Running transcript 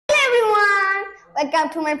welcome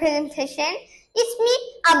to my presentation. It's me,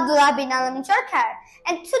 Abdullah bin Alamin Sarkar,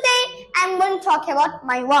 and today I'm going to talk about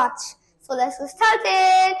my watch. So let's get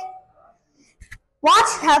started.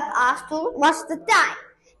 Watch help us to watch the time,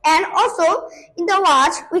 and also in the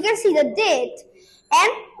watch we can see the date,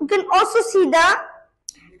 and we can also see the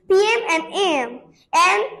PM and AM,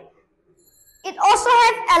 and it also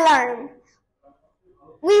has alarm.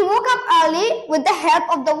 We woke up early with the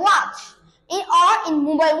help of the watch in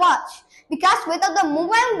mobile watch, because without the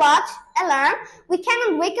mobile watch alarm we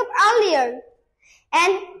cannot wake up earlier.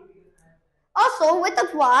 And also with the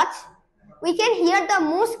watch we can hear the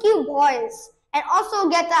mosque voice and also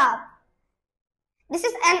get up. This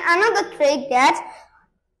is another trick that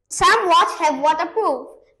some watch have waterproof.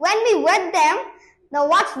 When we wet them, the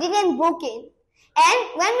watch didn't broken. And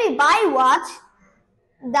when we buy watch,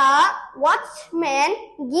 the watchman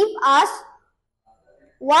give us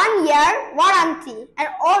 1 year warranty and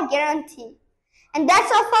or guarantee. And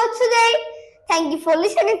that's all for today. Thank you for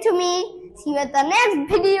listening to me. See you at the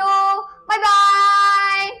next video. Bye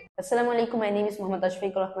bye. Assalamu alaikum. My name is Muhammad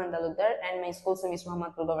Ashfiq Rahman Daludar and my school's name is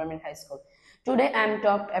Rahmatpur Government High School. Today I am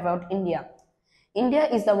talked about India. India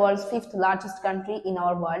is the world's 5th largest country in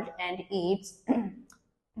our world and its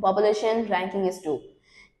population ranking is 2.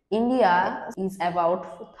 India is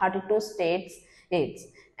about 32 states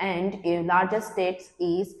and the largest state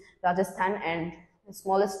is Rajasthan and the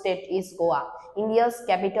smallest state is Goa. India's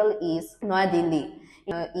capital is New Delhi.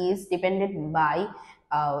 Is dependent by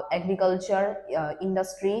agriculture,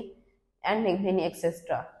 industry and many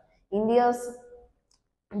etc. India's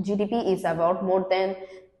GDP is about more than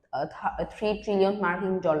 3 trillion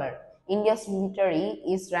marking dollar. India's military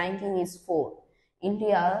ranking is 4.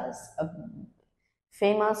 India's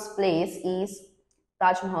famous place is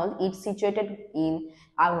Taj Mahal. It's situated in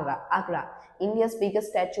Agra. India's biggest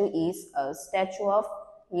statue is a Statue of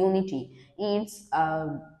Unity. It's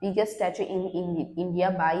biggest statue in India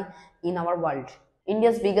in our world.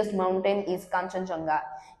 India's biggest mountain is Kanchenjunga.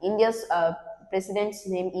 India's president's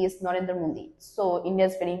name is Narendra Modi. So India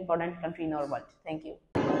is very important country in our world. Thank you.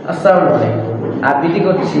 আসসালামু আলাইকুম আবৃত্তি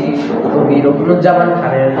করছি কবি রুকনুজ্জামান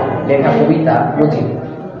খানের লেখা কবিতা মুজিব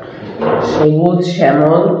সবুজ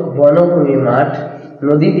শ্যামল বনভূমি মাঠ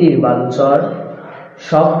নদী তীর বালুচর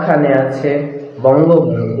সবখানে আছে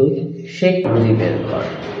বঙ্গবন্ধু শেখ মুজিবের ঘর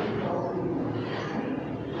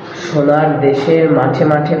সোনার দেশের মাঠে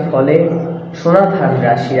মাঠে ফলে সোনা ধান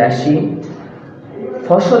রাশি রাশি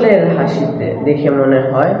ফসলের হাসিতে দেখে মনে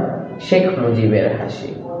হয় শেখ মুজিবের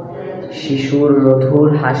হাসি শিশুর মধুর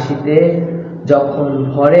হাসিতে যখন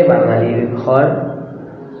ভরে বাঙালির ঘর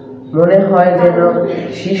মনে হয় যেন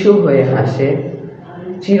শিশু হয়ে হাসে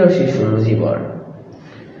চির শিশু মুজিবর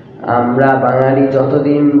আমরা বাঙালি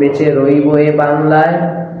যতদিন বেঁচে রইব এ বাংলায়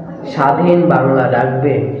স্বাধীন বাংলা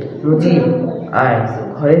ডাকবে মুজিব আয়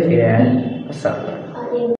ঘরে ফিরে আয়। আসসালামু আলাইকুম।